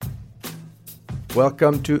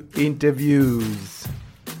Welcome to Interviews.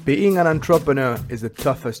 Being an entrepreneur is the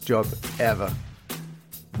toughest job ever.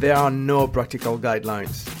 There are no practical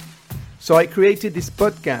guidelines. So I created this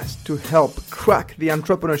podcast to help crack the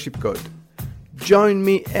entrepreneurship code. Join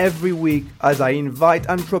me every week as I invite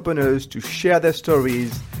entrepreneurs to share their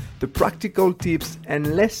stories, the practical tips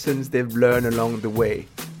and lessons they've learned along the way.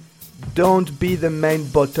 Don't be the main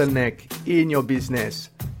bottleneck in your business.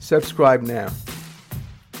 Subscribe now.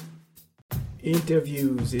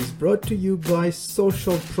 Interviews is brought to you by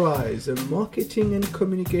Social Prize, a marketing and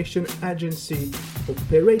communication agency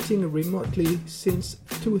operating remotely since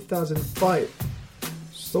 2005.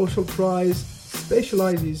 Social Prize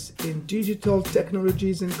specializes in digital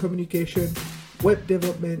technologies and communication, web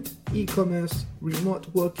development, e-commerce, remote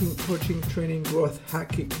working, coaching, training, growth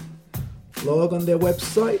hacking. Log on their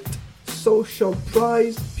website,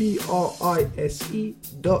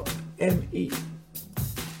 socialprize.me.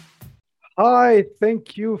 Hi,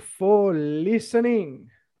 thank you for listening.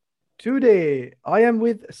 Today, I am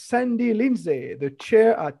with Lindsay, the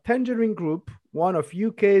chair at Tangerine Group, one of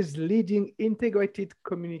UK's leading integrated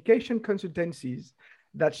communication consultancies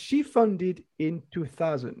that she founded in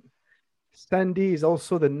 2000. Sandy is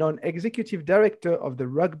also the non-executive director of the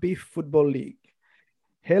Rugby Football League.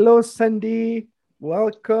 Hello, Sandy.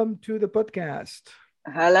 Welcome to the podcast.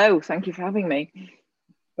 Hello, thank you for having me.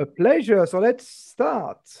 A pleasure. So let's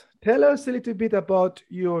start. Tell us a little bit about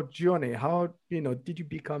your journey. How, did you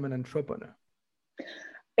become an entrepreneur?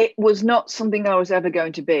 It was not something I was ever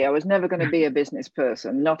going to be. I was never going to be a business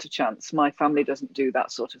person, not a chance. My family doesn't do that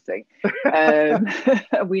sort of thing.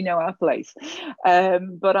 We know our place.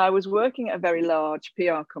 But I was working at a very large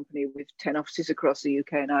PR company with 10 offices across the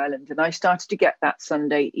UK and Ireland. And I started to get that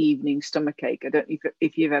Sunday evening stomachache. I don't know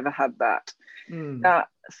if you've ever had that. That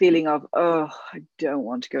feeling of, I don't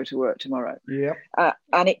want to go to work tomorrow. Yeah.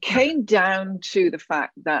 And it came down to the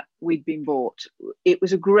fact that we'd been bought. It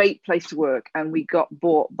was a great place to work, and we got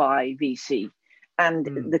bought by VC,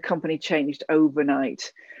 and the company changed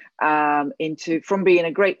overnight from being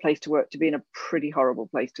a great place to work to being a pretty horrible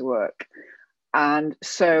place to work. And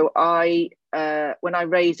so when I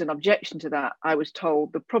raised an objection to that, I was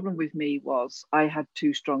told the problem with me was I had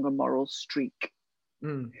too strong a moral streak.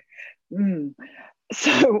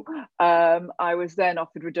 So I was then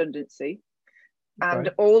offered redundancy, and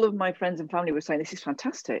all of my friends and family were saying, this is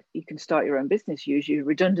fantastic. You can start your own business, use your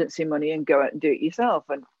redundancy money and go out and do it yourself.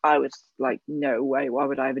 And I was like, no way. Why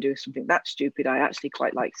would I ever do something that stupid? I actually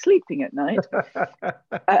quite like sleeping at night.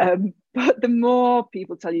 But the more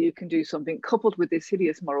people tell you can do something, coupled with this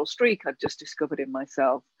hideous moral streak I'd just discovered in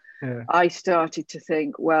myself, I started to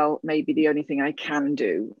think, well, maybe the only thing I can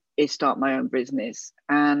do is start my own business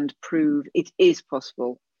and prove it is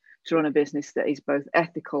possible to run a business that is both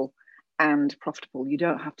ethical and profitable. You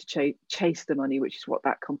don't have to chase the money, which is what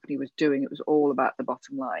that company was doing. It was all about the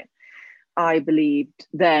bottom line. I believed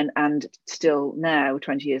then, and still now,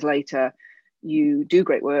 20 years later, you do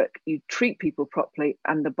great work, you treat people properly,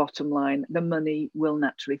 and the bottom line, the money will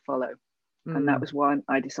naturally follow. And that was why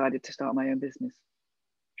I decided to start my own business.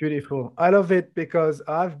 Beautiful. I love it because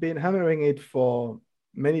I've been hammering it for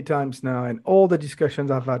many times now, and all the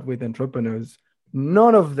discussions I've had with entrepreneurs,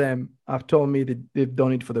 none of them have told me that they've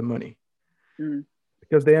done it for the money.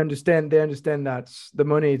 Because they understand that the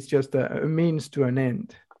money is just a means to an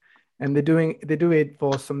end, and they do it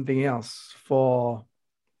for something else, for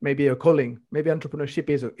maybe a calling. Maybe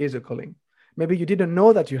entrepreneurship is a calling. Maybe you didn't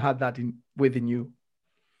know that you had that within you.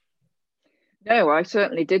 No, I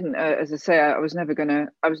certainly didn't. As I say, I was never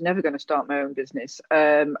gonna start my own business,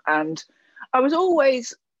 and I was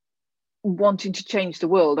always wanting to change the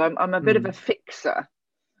world. I'm a bit of a fixer.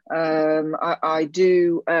 I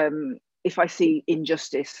do. If I see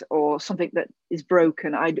injustice or something that is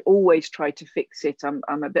broken, I'd always try to fix it.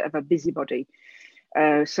 I'm a bit of a busybody.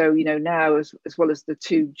 So now, as well as the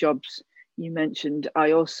two jobs you mentioned,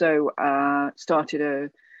 I also started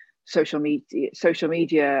a social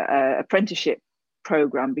media apprenticeship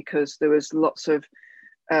program because there was lots of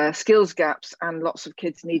skills gaps and lots of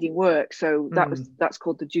kids needing work. So that's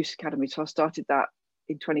called the Juice Academy. So I started that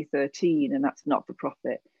in 2013, and that's not for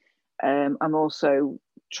profit. I'm also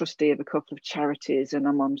trustee of a couple of charities, and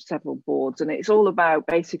I'm on several boards, and it's all about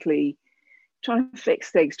basically trying to fix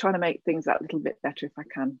things, trying to make things that little bit better if I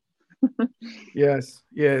can. Yes.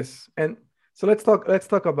 And so let's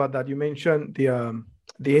talk about that. You mentioned the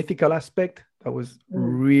ethical aspect that was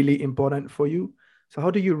really important for you. So how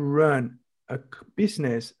do you run a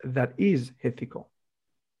business that is ethical?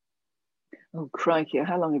 Oh crikey!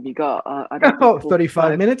 How long have you got? I don't Oh, think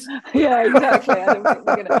 35 minutes. Yeah, exactly. I don't think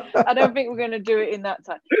we're gonna. I don't think we're gonna do it in that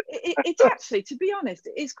time. It's actually, to be honest,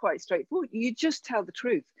 it is quite straightforward. You just tell the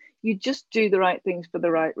truth. You just do the right things for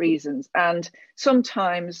the right reasons. And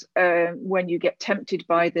sometimes, when you get tempted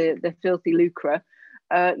by the filthy lucre,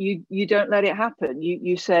 you don't let it happen.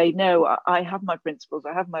 You say, no, I have my principles,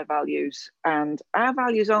 I have my values, and our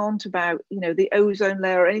values aren't about the ozone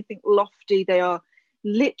layer or anything lofty. They are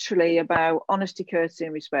literally about honesty, courtesy,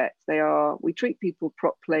 and respect. We treat people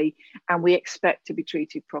properly, and we expect to be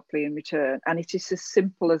treated properly in return. And it is as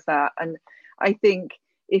simple as that. And I think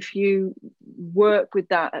if you work with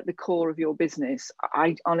that at the core of your business,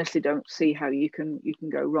 I honestly don't see how you can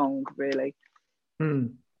go wrong, really.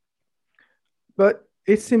 But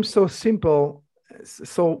it seems so simple.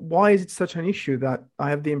 So why is it such an issue that I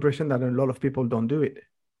have the impression that a lot of people don't do it?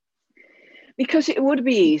 Because it would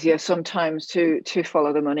be easier sometimes to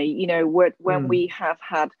follow the money. When we have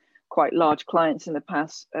had quite large clients in the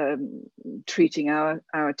past treating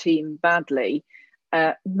our team badly,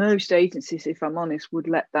 most agencies, if I'm honest, would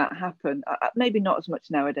let that happen. Maybe not as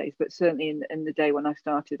much nowadays, but certainly in the day when I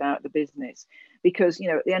started out the business, because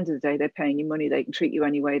at the end of the day, they're paying you money. They can treat you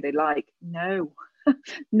any way they like. No,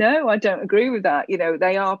 no, I don't agree with that.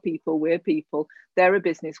 They are people, we're people. They're a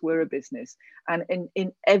business, we're a business, and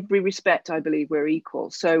in every respect, I believe we're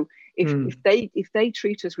equal. So if they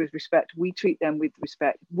treat us with respect, we treat them with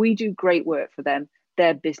respect. We do great work for them.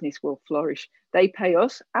 Their business will flourish. They pay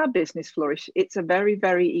us, our business flourish. It's a very,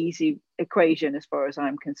 very easy equation as far as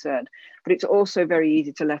I'm concerned. But it's also very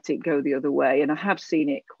easy to let it go the other way. And I have seen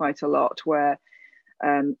it quite a lot where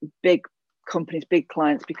big companies, big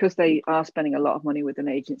clients, because they are spending a lot of money with an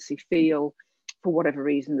agency, feel for whatever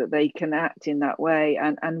reason that they can act in that way,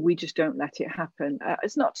 and we just don't let it happen.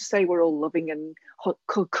 It's not to say we're all loving and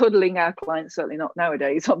cuddling our clients, certainly not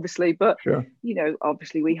nowadays, obviously, but sure.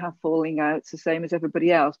 Obviously we have falling outs the same as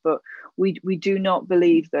everybody else, but we do not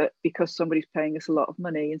believe that because somebody's paying us a lot of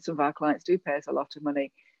money, and some of our clients do pay us a lot of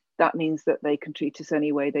money, that means that they can treat us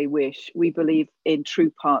any way they wish. We believe in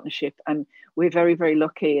true partnership, and we're very, very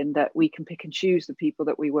lucky in that we can pick and choose the people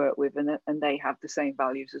that we work with, and they have the same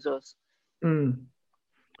values as us. And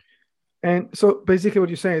so basically what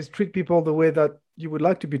you're saying is treat people the way that you would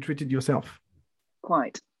like to be treated yourself.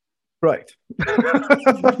 Quite. Right.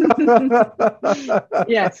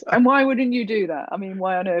 Yes. And why wouldn't you do that? I mean,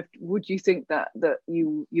 why on earth would you think that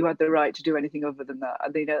you had the right to do anything other than that? I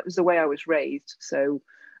mean, it was the way I was raised, so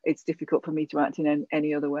it's difficult for me to act in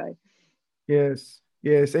any other way. Yes.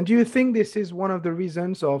 And do you think this is one of the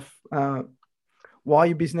reasons of why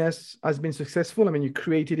your business has been successful? I mean, you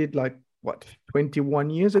created it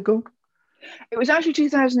 21 years ago? It was actually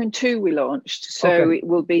 2002 we launched, so okay. It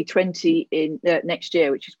will be 20 in next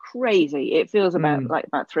year, which is crazy. It feels about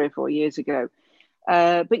 3 or 4 years ago.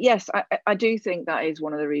 But yes, I do think that is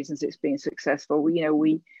one of the reasons it's been successful.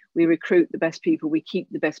 We recruit the best people, we keep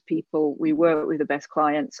the best people, we work with the best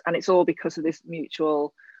clients, and it's all because of this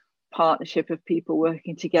mutual partnership of people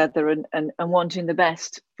working together and wanting the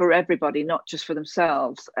best for everybody, not just for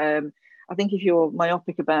themselves. I think if you're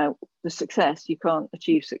myopic about the success, you can't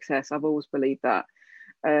achieve success. I've always believed that.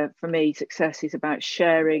 For me, success is about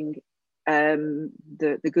sharing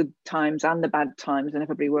the good times and the bad times and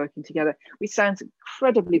everybody working together, which sounds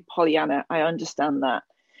incredibly Pollyanna. I understand that.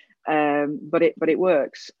 But it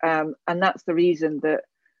works. And that's the reason that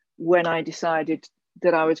when I decided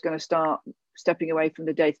that I was going to start stepping away from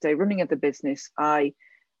the day-to-day running of the business, I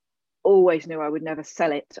always knew I would never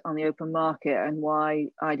sell it on the open market, and why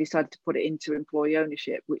I decided to put it into employee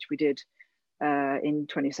ownership, which we did in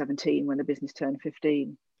 2017 when the business turned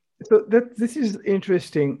 15. So this is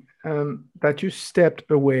interesting that you stepped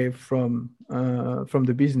away from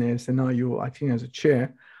the business and now you're acting as a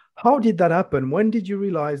chair. How did that happen? When did you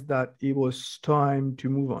realize that it was time to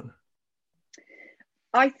move on?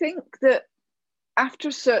 I think that after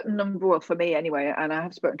a certain number, well, for me anyway, and I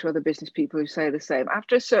have spoken to other business people who say the same,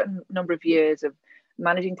 after a certain number of years of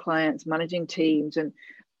managing clients, managing teams, and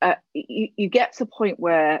you get to the point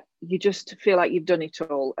where you just feel like you've done it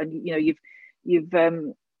all, and you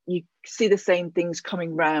see the same things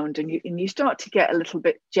coming round, and you start to get a little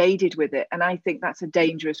bit jaded with it. And I think that's a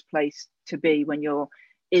dangerous place to be when you're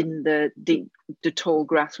in the tall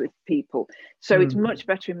grass with people. So it's much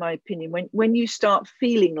better, in my opinion, when you start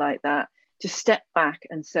feeling like that, to step back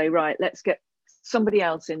and say, right, let's get somebody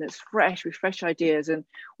else in that's fresh, with fresh ideas. And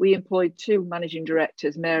we employed 2 managing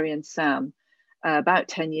directors, Mary and Sam, about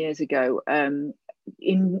 10 years ago,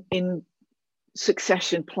 in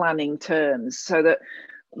succession planning terms, so that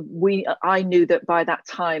I knew that by that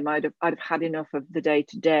time I'd have had enough of the day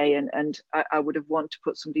to day, and I would have wanted to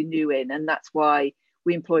put somebody new in, and that's why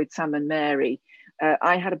we employed Sam and Mary.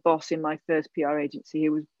 I had a boss in my first PR agency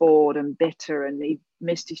who was bored and bitter, and he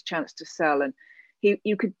missed his chance to sell, and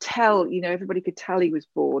you could tell, everybody could tell he was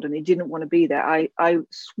bored and he didn't want to be there. I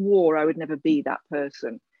swore I would never be that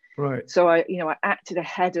person. Right. So I acted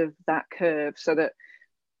ahead of that curve, so that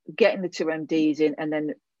getting the two MDs in and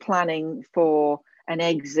then planning for an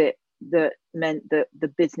exit that meant that the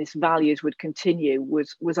business values would continue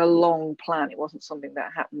was a long plan. It wasn't something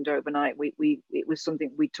that happened overnight. It was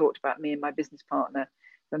something we talked about, me and my business partner,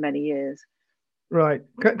 for many years. Right.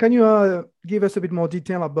 Can you give us a bit more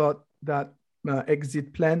detail about that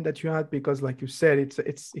exit plan that you had? Because, like you said,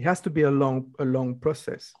 it has to be a long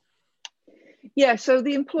process. Yeah, so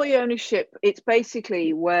the employee ownership, it's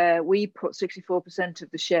basically where we put 64%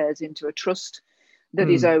 of the shares into a trust that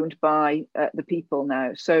is owned by the people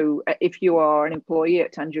now. So if you are an employee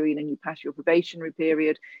at Tangerine and you pass your probationary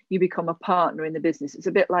period, you become a partner in the business. It's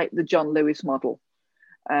a bit like the John Lewis model.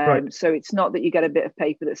 Right. So it's not that you get a bit of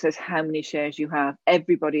paper that says how many shares you have.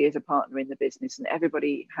 Everybody is a partner in the business, and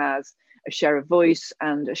everybody has a share of voice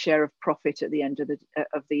and a share of profit at the end of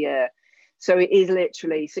the year. So it is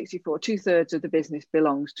literally 64, 2/3 of the business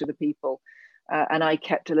belongs to the people. And I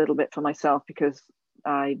kept a little bit for myself because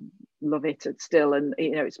I love it still. And,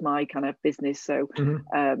 it's my kind of business. So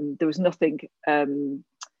there was nothing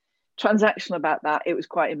transactional about that. It was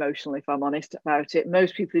quite emotional, if I'm honest about it.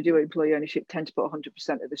 Most people who do employee ownership tend to put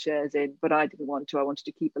 100% of the shares in, but I didn't want to. I wanted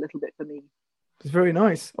to keep a little bit for me. It's very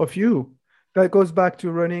nice of you. That goes back to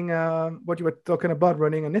running what you were talking about,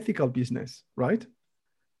 running an ethical business, right?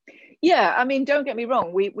 Yeah, I mean, don't get me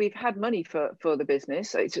wrong. We've had money for the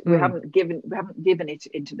business. We haven't given it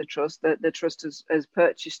into the trust. The trust has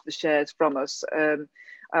purchased the shares from us.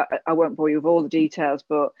 I won't bore you with all the details,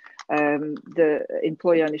 but the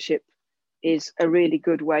employee ownership is a really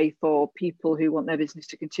good way for people who want their business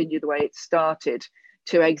to continue the way it started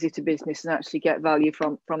to exit a business and actually get value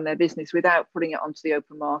from their business without putting it onto the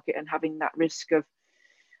open market and having that risk of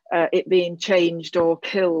it being changed or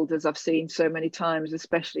killed, as I've seen so many times,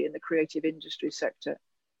 especially in the creative industry sector.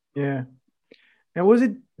 Yeah. And was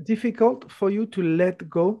it difficult for you to let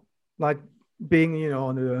go, like being,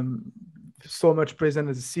 on so much present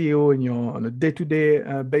as a CEO and you're on a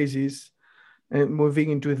day-to-day basis and moving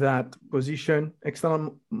into that position,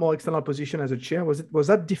 more external position as a chair? Was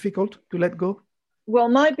that difficult to let go? Well,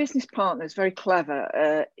 my business partner is very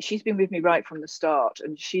clever. She's been with me right from the start,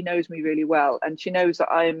 and she knows me really well. And she knows that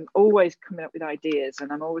I'm always coming up with ideas,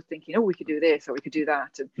 and I'm always thinking, oh, we could do this or we could do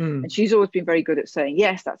that. And she's always been very good at saying,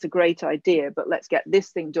 yes, that's a great idea, but let's get this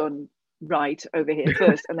thing done right over here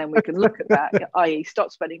first, and then we can look at that, i.e.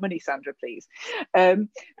 stop spending money, Sandra, please.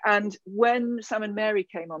 And when Sam and Mary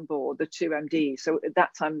came on board, the two MDs, so at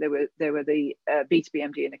that time they were the B2B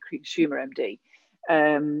MD and a consumer MD,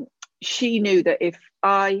 she knew that if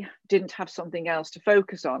I didn't have something else to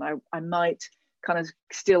focus on, I might kind of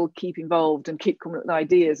still keep involved and keep coming up with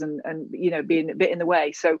ideas and being a bit in the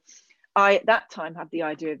way. So I, at that time, had the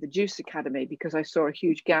idea of the Juice Academy because I saw a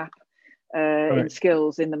huge gap in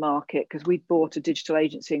skills in the market because we'd bought a digital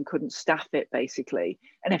agency and couldn't staff it, basically.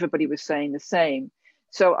 And everybody was saying the same.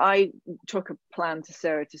 So I took a plan to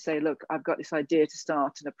Sarah to say, look, I've got this idea to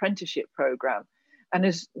start an apprenticeship program. And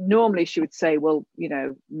as normally she would say, well,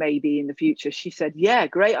 maybe in the future, she said, yeah,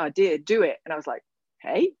 great idea, do it. And I was like,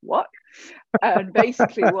 hey, what? And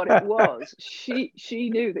basically what it was, she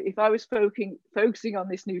knew that if I was focusing on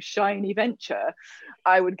this new shiny venture,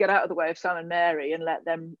 I would get out of the way of Sam and Mary and let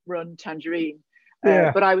them run Tangerine.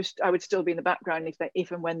 But I would still be in the background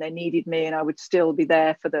if and when they needed me, and I would still be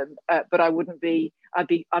there for them. But I wouldn't be. I'd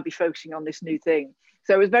be focusing on this new thing.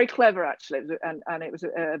 So it was very clever, actually, and it was.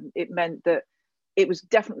 It meant that it was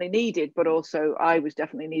definitely needed, but also I was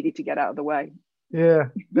definitely needed to get out of the way. Yeah,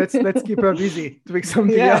 let's keep her busy doing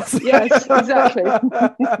something else. Yes, exactly.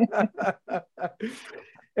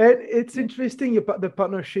 And it's interesting the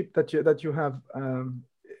partnership that you have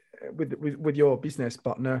with your business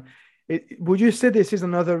partner. Would you say this is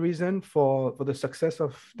another reason for the success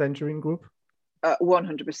of Tangerine Group?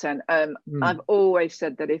 100%. I've always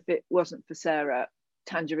said that if it wasn't for Sarah,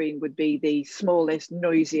 Tangerine would be the smallest,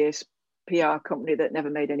 noisiest PR company that never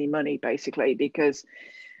made any money, basically, because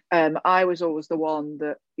I was always the one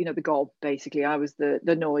that, the gob, basically. I was the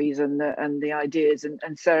noise and the ideas,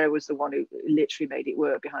 and Sarah was the one who literally made it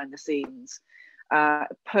work behind the scenes.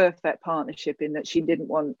 Perfect partnership in that she didn't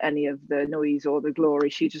want any of the noise or the glory.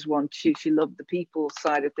 She just she loved the people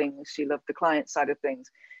side of things. She loved the client side of things.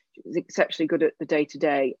 She was exceptionally good at the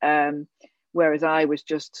day-to-day. whereas I was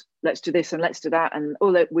just, let's do this and let's do that, and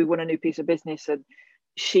we won a new piece of business, and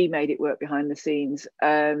she made it work behind the scenes.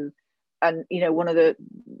 And one of the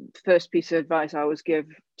first piece of advice I always give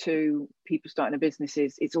to people starting a business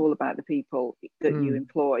is it's all about the people that you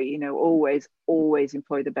employ. Always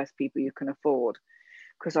employ the best people you can afford.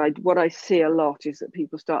 Because what I see a lot is that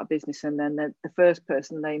people start a business and then the first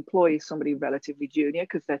person they employ is somebody relatively junior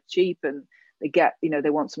because they're cheap and they get, they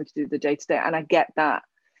want something to do the day to day. And I get that.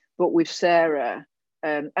 But with Sarah,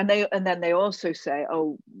 and then they also say,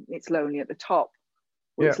 oh, it's lonely at the top.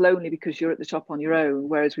 Well, it's lonely because you're at the top on your own.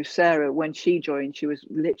 Whereas with Sarah, when she joined, she was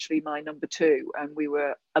literally my number 2 and we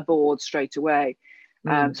were aboard straight away.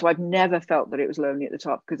 So I've never felt that it was lonely at the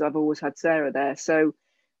top because I've always had Sarah there. So,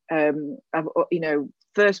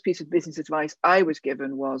 first piece of business advice I was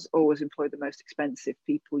given was always employ the most expensive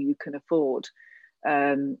people you can afford.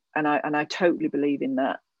 And I totally believe in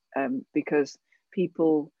that because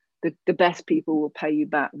people, the best people will pay you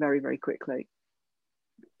back very, very quickly.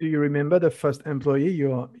 Do you remember the first employee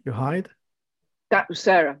you hired? That was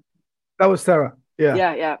Sarah. That was Sarah.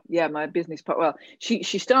 Yeah. Yeah. My business partner. Well,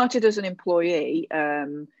 she started as an employee, as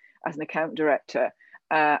an account director,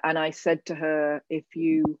 and I said to her, if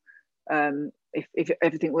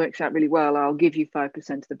everything works out really well, I'll give you 5%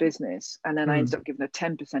 of the business. And then I ended up giving her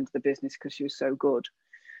 10% of the business because she was so good.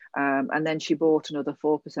 And then she bought another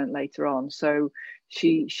 4% later on. So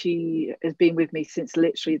she has been with me since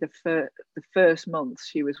literally the first month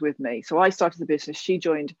she was with me. So I started the business. She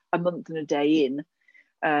joined a month and a day in,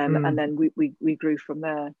 and then we grew from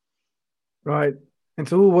there. Right. And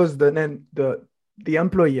so who was the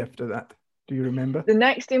employee after that? Do you remember? The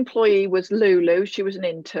next employee was Lulu. She was an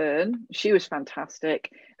intern. She was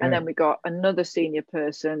fantastic. And then we got another senior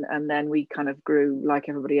person, and then we kind of grew like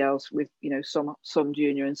everybody else with, some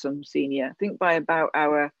junior and some senior. I think by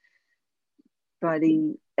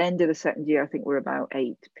the end of the second year, I think we're about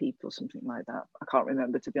 8 people, something like that. I can't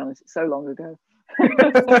remember, to be honest. It's so long ago.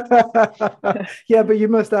 Yeah, but you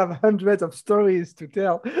must have hundreds of stories to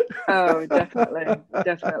tell. Oh,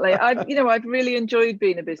 definitely. I've really enjoyed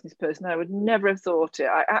being a business person. I would never have thought it.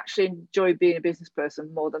 I actually enjoyed being a business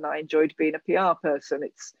person more than I enjoyed being a PR person.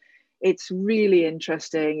 It's really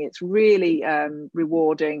interesting. It's really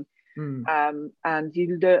rewarding. And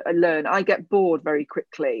you learn. I get bored very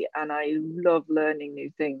quickly, and I love learning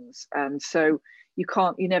new things. And so you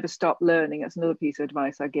never stop learning. That's another piece of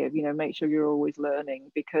advice I give. Make sure you're always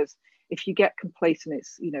learning, because if you get complacent,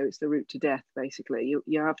 it's the route to death. Basically,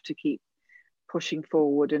 you have to keep pushing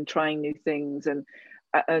forward and trying new things and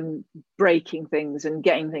breaking things and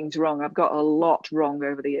getting things wrong. I've got a lot wrong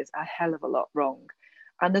over the years, a hell of a lot wrong,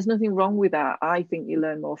 and there's nothing wrong with that. I think you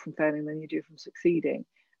learn more from failing than you do from succeeding.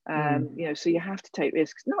 So you have to take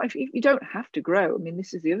risks. No, if you don't have to grow. I mean,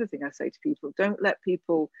 this is the other thing I say to people: don't let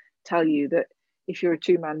people tell you that if you're a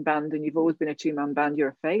 2-man band and you've always been a 2-man band, you're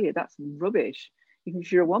a failure. That's rubbish. Even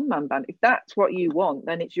if you're a 1-man band, if that's what you want,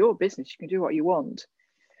 then it's your business. You can do what you want.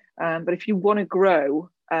 But if you want to grow,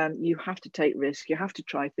 you have to take risks. You have to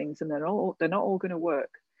try things, and they're not all going to work.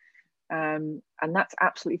 And that's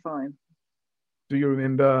absolutely fine. Do you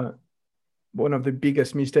remember one of the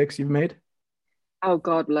biggest mistakes you've made? Oh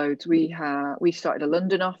God, loads. We started a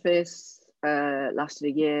London office, lasted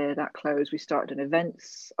a year, that closed. We started an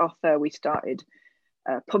events offer. We started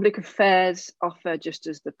public affairs offer just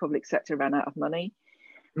as the public sector ran out of money.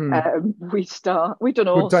 We've done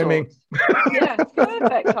all Good timing. Sorts. Yeah,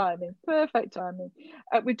 perfect timing.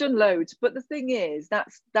 We've done loads, but the thing is,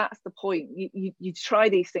 that's the point. You try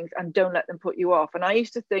these things and don't let them put you off. And I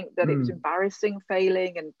used to think that it was embarrassing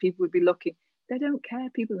failing, and people would be looking. They don't care.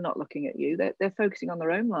 People are not looking at you. They're focusing on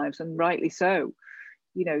their own lives, and rightly so.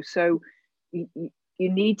 So you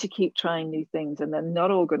need to keep trying new things, and they're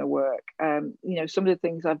not all going to work. Some of the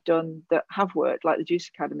things I've done that have worked, like the Juice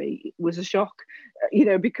Academy, was a shock,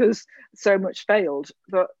 because so much failed.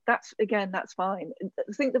 But that's fine.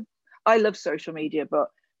 I think that I love social media, but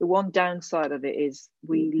the one downside of it is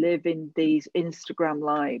we live in these Instagram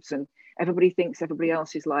lives, and everybody thinks everybody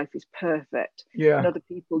else's life is perfect. Yeah. And other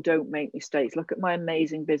people don't make mistakes. Look at my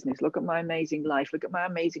amazing business. Look at my amazing life. Look at my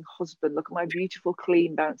amazing husband. Look at my beautiful,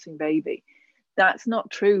 clean, bouncing baby. That's not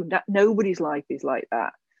true. That nobody's life is like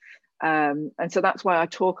that. And so that's why I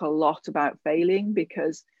talk a lot about failing,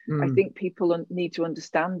 because I think people need to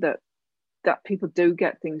understand that people do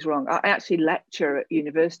get things wrong. I actually lecture at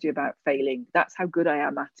university about failing. That's how good I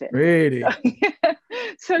am at it. Really?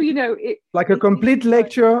 So, like a complete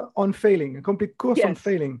lecture on failing, a complete course on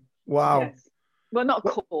failing. Wow. Yes. Well, not a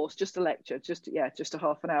course, just a lecture, just a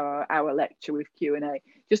half an hour lecture with Q&A,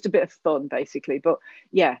 just a bit of fun, basically. But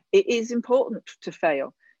yeah, it is important to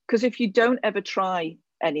fail, because if you don't ever try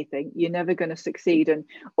anything, you're never going to succeed. And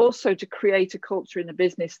also to create a culture in the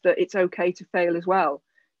business that it's okay to fail as well.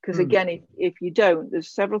 Because again, if you don't, there's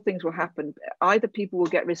several things will happen. Either people will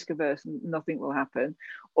get risk averse and nothing will happen,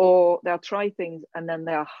 or they'll try things and then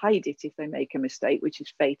they'll hide it if they make a mistake, which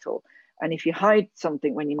is fatal. And if you hide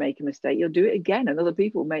something when you make a mistake, you'll do it again, and other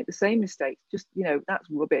people make the same mistakes. Just, that's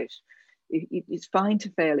rubbish. It's fine to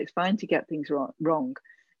fail. It's fine to get things wrong.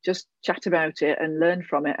 Just chat about it and learn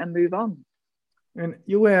from it and move on. And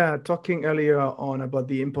you were talking earlier on about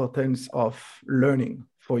the importance of learning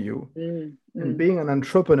for you. And being an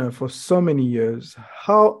entrepreneur for so many years,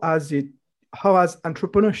 how has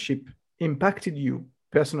entrepreneurship impacted you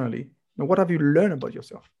personally? And what have you learned about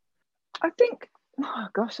yourself? I think, oh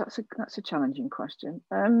gosh, that's a challenging question.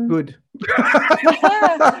 Good.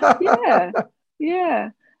 Yeah.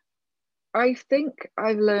 I think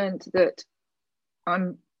I've learned that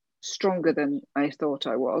I'm stronger than I thought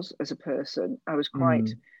I was as a person. I was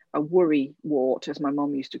quite a worry wart, as my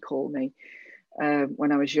mom used to call me.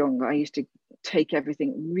 When I was young, I used to take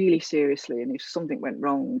everything really seriously, and if something went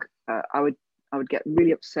wrong, I would get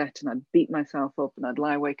really upset and I'd beat myself up and I'd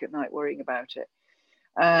lie awake at night worrying about it.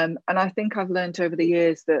 And I think I've learned over the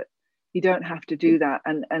years that you don't have to do that.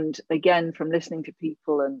 And again, from listening to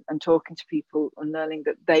people and talking to people and learning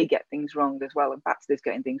that they get things wrong as well. And perhaps there's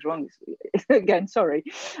getting things wrong again, sorry.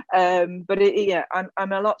 But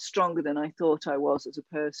I'm a lot stronger than I thought I was as a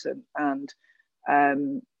person. And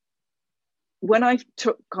when I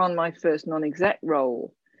took on my first non-exec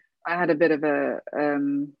role, I had a bit of a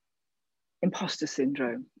imposter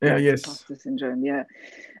syndrome. Imposter syndrome, yeah.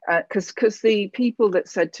 Because the people that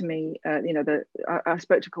said to me, I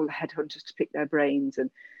spoke to call the headhunters to pick their brains, and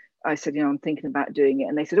I said, I'm thinking about doing it.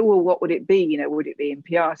 And they said, oh, well, what would it be? Would it be in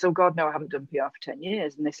PR? I said, oh, God, no, I haven't done PR for 10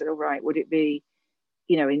 years. And they said, oh, right, would it be,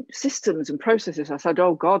 in systems and processes? I said,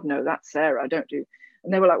 oh, God, no, that's Sarah, I don't do.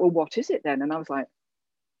 And they were like, well, what is it then? And I was like,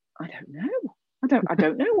 I don't know. I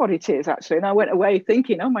don't know what it is, actually. And I went away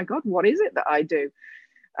thinking, oh, my God, what is it that I do?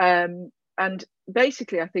 And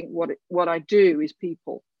basically, I think what I do is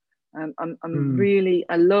people. I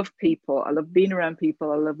love people. I love being around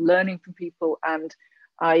people. I love learning from people. And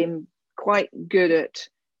I'm quite good at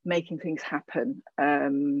making things happen.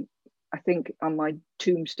 I think on my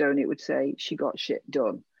tombstone, it would say, she got shit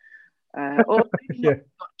done. Or maybe not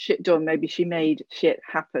got shit done, maybe she made shit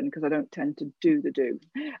happen, because I don't tend to do the do,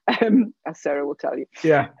 as Sarah will tell you.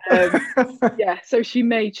 So she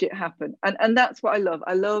made shit happen, and that's what I love.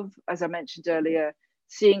 I love, as I mentioned earlier,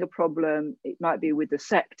 seeing a problem. It might be with the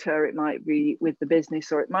sector, it might be with the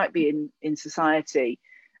business, or it might be in society,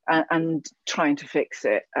 and trying to fix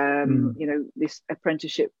it. This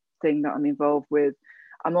apprenticeship thing that I'm involved with,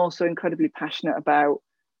 I'm also incredibly passionate about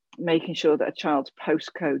making sure that a child's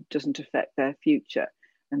postcode doesn't affect their future.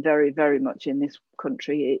 And very, very much in this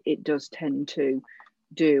country, it does tend to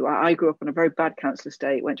do. I grew up on a very bad council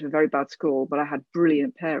estate, went to a very bad school, but I had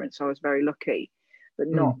brilliant parents, so I was very lucky. But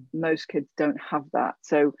not most kids don't have that.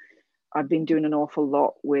 So I've been doing an awful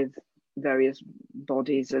lot with various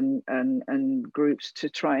bodies and groups to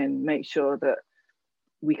try and make sure that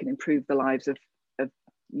we can improve the lives of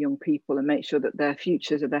young people and make sure that their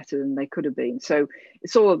futures are better than they could have been. So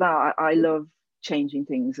it's all of that. I love changing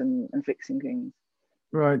things and fixing things.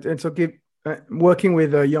 Right. And so working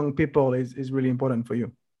with young people is really important for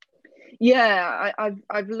you. Yeah,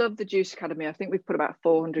 I've loved the Juice Academy. I think we've put about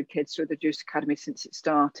 400 kids through the Juice Academy since it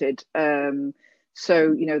started.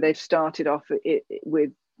 So, they've started off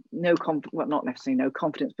with not necessarily no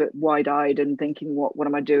confidence, but wide-eyed and thinking, what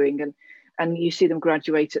am I doing? And you see them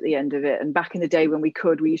graduate at the end of it. And back in the day when we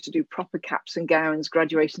used to do proper caps and gowns,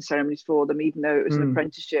 graduation ceremonies for them, even though it was an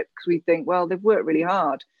apprenticeship, because we think, well, they've worked really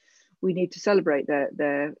hard. We need to celebrate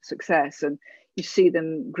their success. And you see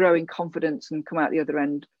them grow in confidence and come out the other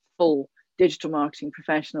end full digital marketing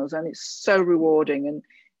professionals. And it's so rewarding. And,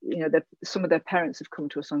 some of their parents have come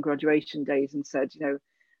to us on graduation days and said,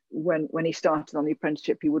 when he started on the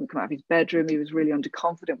apprenticeship, he wouldn't come out of his bedroom. He was really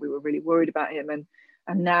underconfident. We were really worried about him. And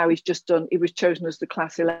now he was chosen as the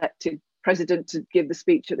class elected president to give the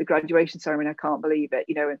speech at the graduation ceremony. I can't believe it,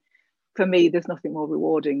 and for me, there's nothing more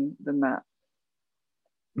rewarding than that.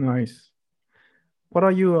 Nice. What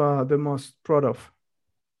are you the most proud of?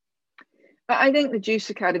 I think the Juice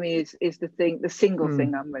Academy is the single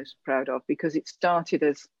thing I'm most proud of, because it started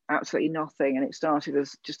as absolutely nothing, and it started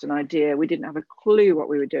as just an idea. We didn't have a clue what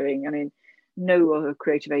we were doing. I mean, no other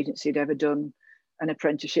creative agency had ever done an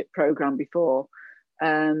apprenticeship program before.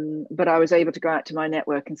 But I was able to go out to my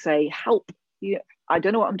network and say, help, I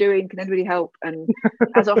don't know what I'm doing. Can anybody help? And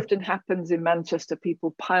as often happens in Manchester,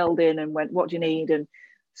 people piled in and went, what do you need? And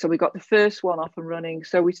so we got the first one off and running.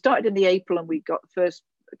 So we started in the April, and we got the first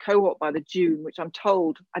cohort by the June, which I'm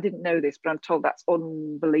told, I didn't know this, but I'm told that's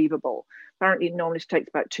unbelievable. Apparently it normally takes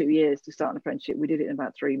about 2 years to start an apprenticeship. We did it in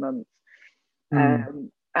about 3 months.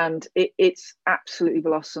 And it's absolutely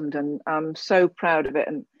blossomed, and I'm so proud of it.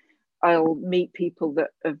 And I'll meet people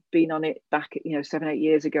that have been on it back, 7-8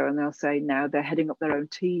 years ago, and they'll say now they're heading up their own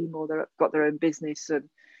team or they've got their own business.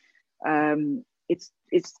 And it's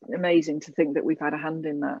amazing to think that we've had a hand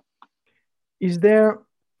in that. Is there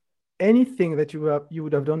anything that you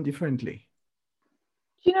would have done differently?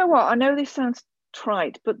 You know what? I know this sounds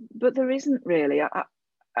trite, but there isn't really.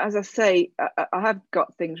 As I say, I have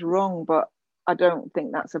got things wrong, but I don't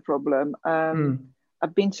think that's a problem.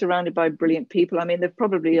 I've been surrounded by brilliant people. I mean, there's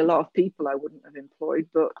probably a lot of people I wouldn't have employed,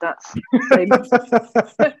 but that's the same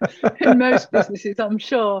in most businesses, I'm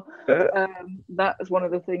sure. That is one of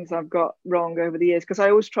the things I've got wrong over the years, because I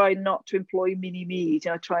always try not to employ mini-me's.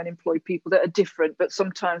 I try and employ people that are different, but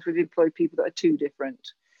sometimes we've employed people that are too different.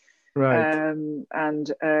 Right.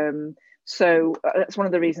 So that's one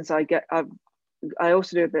of the reasons I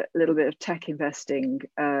also do a little bit of tech investing.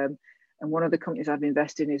 And one of the companies I've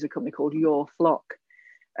invested in is a company called Your Flock.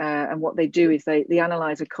 And what they do is they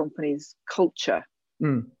analyze a company's culture.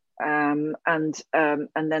 And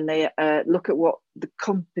then they look at what the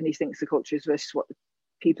company thinks the culture is versus what the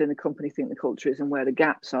people in the company think the culture is and where the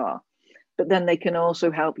gaps are. But then they can also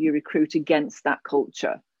help you recruit against that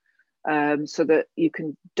culture, so that you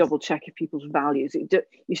can double check if people's values.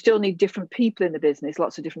 You still need different people in the business,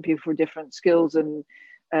 lots of different people for different skills and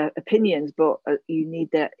opinions, but you need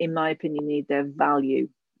in my opinion, you need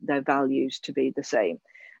their values to be the same.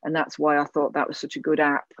 And that's why I thought that was such a good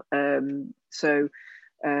app. So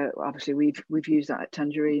obviously we've used that at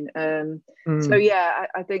Tangerine. So yeah,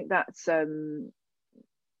 I think that's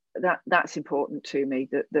important to me,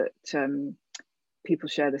 that people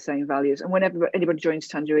share the same values. And whenever anybody joins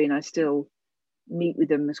Tangerine, I still meet with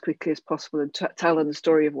them as quickly as possible and tell them the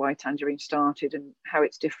story of why Tangerine started and how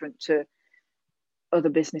it's different to other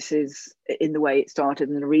businesses in the way it started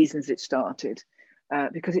and the reasons it started,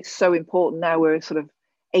 because it's so important. Now we're sort of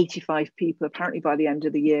 85 people. Apparently by the end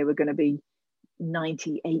of the year we're going to be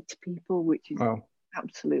 98 people, which is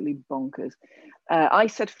absolutely bonkers. I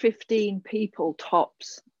said 15 people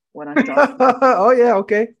tops when I started. Oh yeah,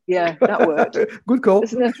 okay. Yeah, that worked. Good call.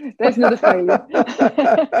 There's another failure.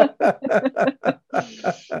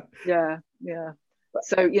 Yeah.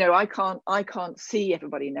 So I can't see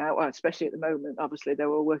everybody now, especially at the moment. Obviously they're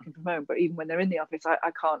all working from home, but even when they're in the office,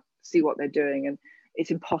 I can't see what they're doing, and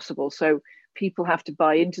it's impossible. So people have to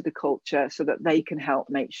buy into the culture so that they can help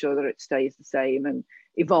make sure that it stays the same and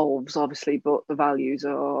evolves, obviously, but the values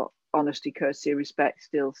are honesty, courtesy, respect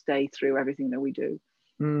still stay through everything that we do.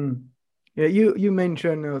 Yeah, you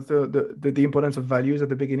mentioned the importance of values at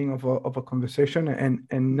the beginning of a conversation,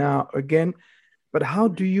 and now again, but how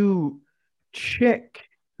do you check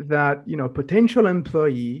that potential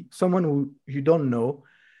employee, someone who you don't know,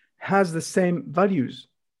 has the same values?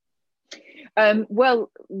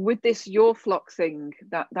 Well, with this Your Flock thing,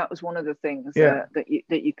 that was one of the things that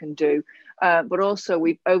you can do. But also,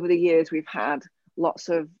 over the years we've had lots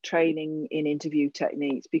of training in interview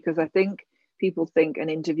techniques, because I think people think an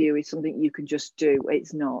interview is something you can just do.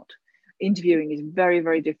 It's not. Interviewing is very,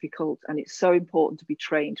 very difficult, and it's so important to be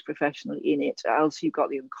trained professionally in it. Else you've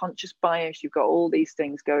got the unconscious bias, you've got all these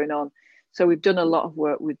things going on. So we've done a lot of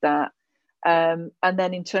work with that. And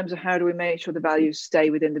then in terms of how do we make sure the values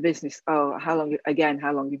stay within the business? How long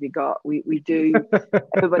have you got? We do.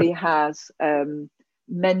 Everybody has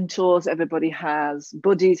mentors. Everybody has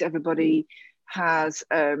buddies. Everybody has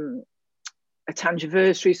a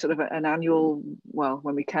Tangiversary, sort of an annual,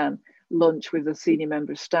 when we can, lunch with a senior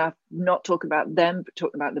member of staff, not talking about them, but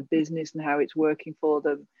talking about the business and how it's working for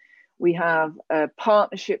them. We have a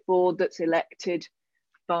partnership board that's elected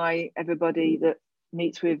by everybody that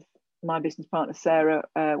meets with my business partner, Sarah,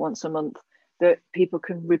 once a month, that people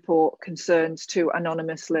can report concerns to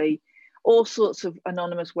anonymously, all sorts of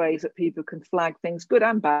anonymous ways that people can flag things, good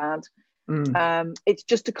and bad. It's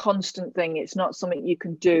just a constant thing. It's not something you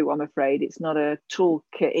can do, I'm afraid. It's not a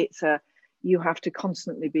toolkit. You have to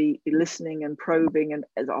constantly be listening and probing, and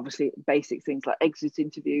obviously basic things like exit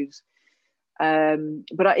interviews.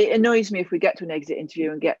 But it annoys me if we get to an exit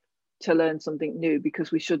interview and get to learn something new, because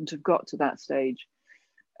we shouldn't have got to that stage.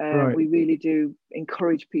 Right. We really do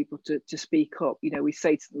encourage people to speak up. We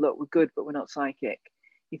say to them, look, we're good, but we're not psychic.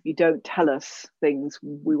 If you don't tell us things,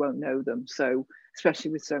 we won't know them. So,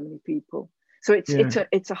 especially with so many people. So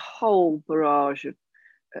it's a whole barrage of,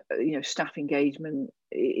 staff engagement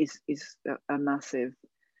is a massive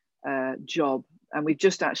job. And we've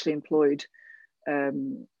just actually employed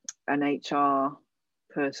an HR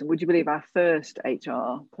person. Would you believe our first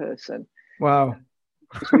HR person? Wow.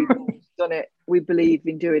 Because we've done it, we believe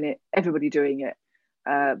in doing it, everybody doing it.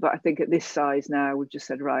 But I think at this size now, we've just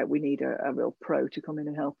said, right, we need a real pro to come in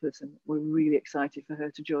and help us. And we're really excited for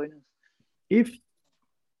her to join us. If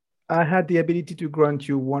I had the ability to grant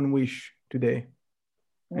you one wish today,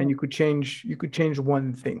 and you could change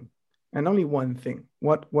one thing, and only one thing,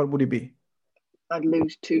 what would it be? I'd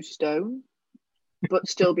lose 2 stone, but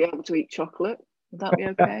still be able to eat chocolate. Would that be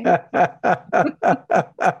okay?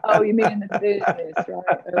 Oh, you mean in the business,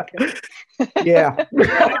 right? Okay. Yeah.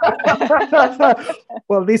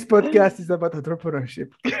 Well, this podcast is about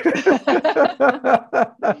entrepreneurship.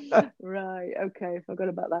 Right. Okay. Forgot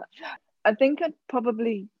about that. I think I'd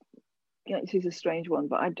probably, this is a strange one,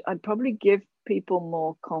 but I'd probably give people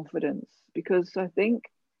more confidence, because I think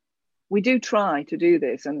we do try to do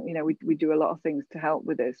this, and we do a lot of things to help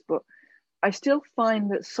with this, but I still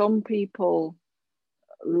find that some people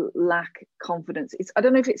lack confidence. I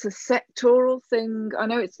don't know if it's a sectoral thing. I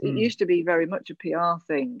know it used to be very much a PR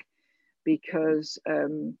thing, because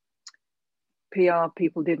PR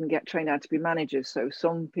people didn't get trained how to be managers. So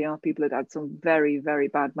some PR people had some very, very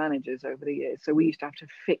bad managers over the years. So we used to have to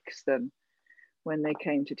fix them when they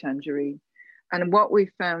came to Tangerine. And what we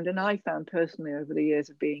found, and I found personally over the years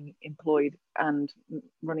of being employed and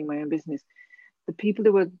running my own business, the people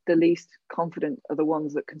who are the least confident are the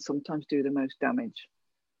ones that can sometimes do the most damage.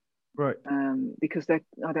 Right. Because I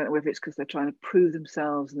don't know whether it's because they're trying to prove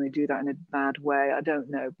themselves and they do that in a bad way. I don't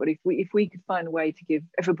know. But if we could find a way to give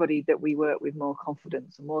everybody that we work with more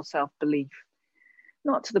confidence and more self-belief,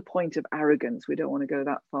 not to the point of arrogance, we don't want to go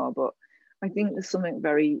that far, but I think there's something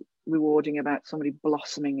very rewarding about somebody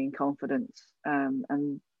blossoming in confidence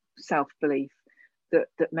and self-belief that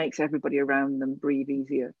makes everybody around them breathe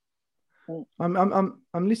easier. I'm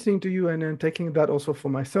listening to you and then taking that also for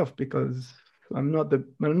myself, because I'm not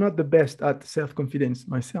the best at self-confidence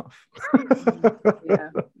myself.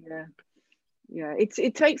 Yeah.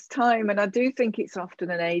 It takes time, and I do think it's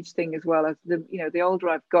often an age thing as well. As the older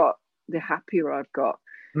I've got, the happier I've got,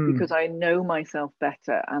 because I know myself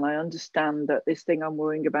better, and I understand that this thing I'm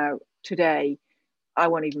worrying about today, I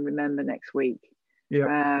won't even remember next week.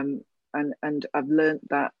 Yeah. And I've learned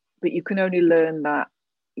that, but you can only learn that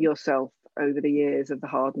yourself over the years of the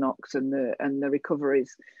hard knocks and the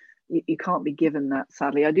recoveries. You can't be given that,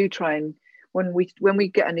 sadly. I do try, and when we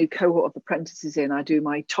get a new cohort of apprentices in, I do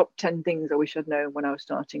my top 10 things I wish I'd known when I was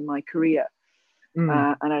starting my career. And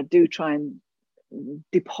I do try and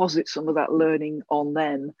deposit some of that learning on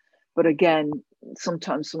them. But again,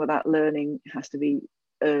 sometimes some of that learning has to be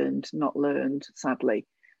earned, not learned, sadly,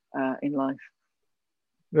 in life.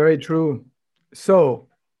 Very true. So,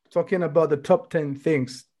 talking about the top 10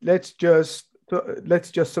 things, let's just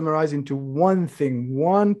summarize into one thing,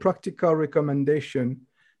 one practical recommendation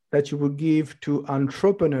that you would give to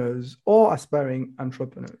entrepreneurs or aspiring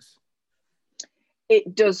entrepreneurs.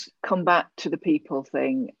 It does come back to the people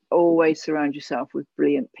thing. Always surround yourself with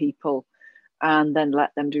brilliant people and then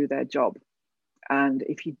let them do their job. And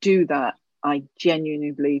if you do that, I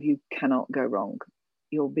genuinely believe you cannot go wrong.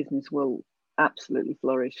 Your business will absolutely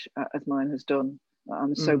flourish, as mine has done.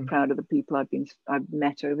 I'm so proud of the people I've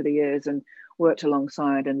met over the years and worked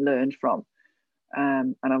alongside and learned from.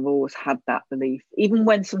 And I've always had that belief, even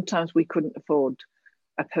when sometimes we couldn't afford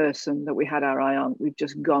a person that we had our eye on, we've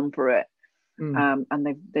just gone for it. And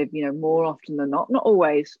they've more often than not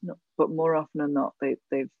always, but more often than not, they've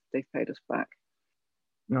paid us back.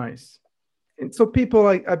 Nice. And so people,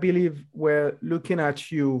 I believe, were looking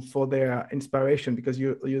at you for their inspiration, because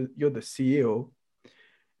you're the CEO.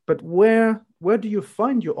 But where do you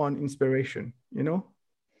find your own inspiration?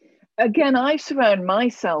 Again, I surround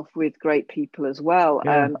myself with great people as well.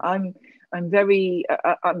 Yeah. I'm very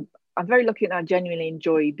lucky, and I genuinely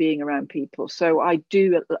enjoy being around people. So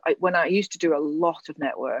when I used to do a lot of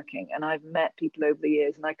networking, and I've met people over the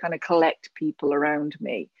years, and I kind of collect people around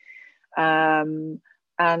me.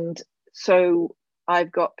 And so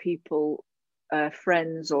I've got people,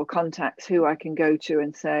 friends or contacts who I can go to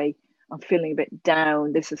and say, I'm feeling a bit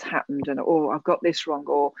down, this has happened, or I've got this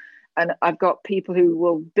wrong, and I've got people who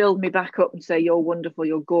will build me back up and say, you're wonderful,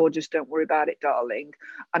 you're gorgeous, don't worry about it, darling.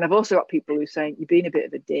 And I've also got people who say, you're being a bit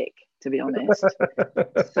of a dick, to be honest.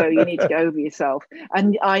 So you need to get over yourself.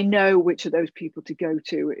 And I know which of those people to go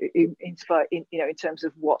to in terms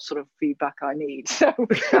of what sort of feedback I need. So,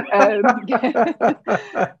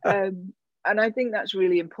 and I think that's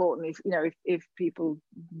really important. If people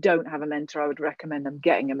don't have a mentor, I would recommend them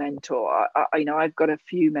getting a mentor. I've got a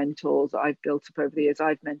few mentors that I've built up over the years.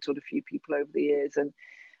 I've mentored a few people over the years, and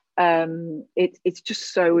It's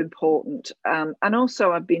just so important. And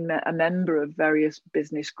also, I've been a member of various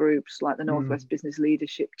business groups like the Northwest Business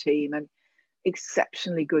Leadership Team, and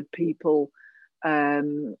exceptionally good people.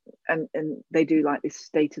 And they do like this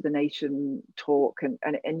State of the Nation talk,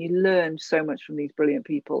 and you learn so much from these brilliant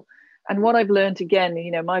people. And what I've learned, again,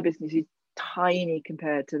 my business is tiny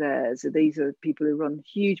compared to theirs. These are people who run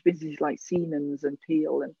huge businesses like Siemens and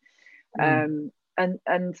Peel, and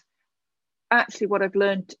actually what I've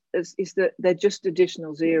learned is that they're just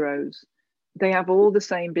additional zeros. They have all the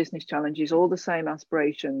same business challenges, all the same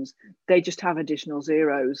aspirations. They just have additional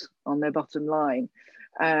zeros on their bottom line.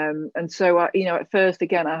 And so, at first,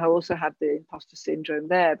 again, I also had the imposter syndrome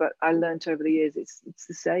there, but I learned over the years it's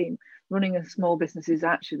the same. Running a small business is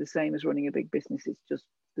actually the same as running a big business.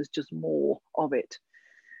 There's just more of it.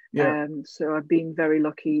 Yeah. So I've been very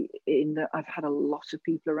lucky in that I've had a lot of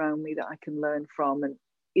people around me that I can learn from, and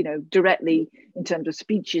directly in terms of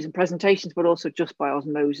speeches and presentations, but also just by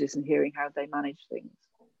osmosis and hearing how they manage things.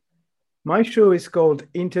 My show is called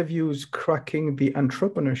Interviews Cracking the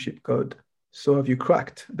Entrepreneurship Code. So have you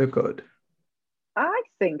cracked the code? I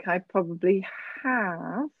think I probably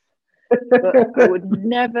have, but I would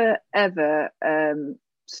never, ever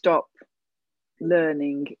stop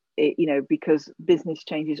learning it, because business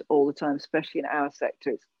changes all the time, especially in our sector.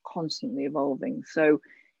 It's constantly evolving. So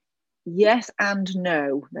yes and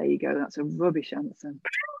no. There you go. That's a rubbish answer.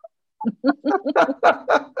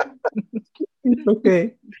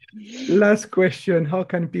 Okay. Last question. How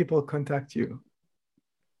can people contact you?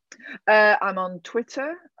 I'm on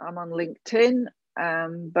Twitter. I'm on LinkedIn,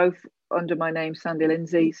 both under my name, Sandy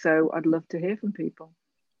Lindsay. So I'd love to hear from people.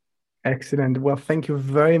 Excellent. Well, thank you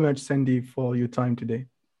very much, Sandy, for your time today.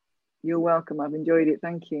 You're welcome. I've enjoyed it.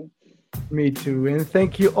 Thank you. Me too. And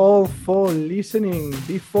thank you all for listening.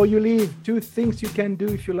 Before you leave, 2 things you can do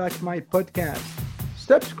if you like my podcast.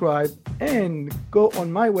 Subscribe and go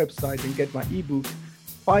on my website and get my ebook,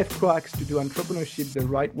 5 Cracks to Do Entrepreneurship the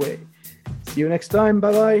Right Way. See you next time.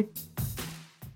 Bye-bye.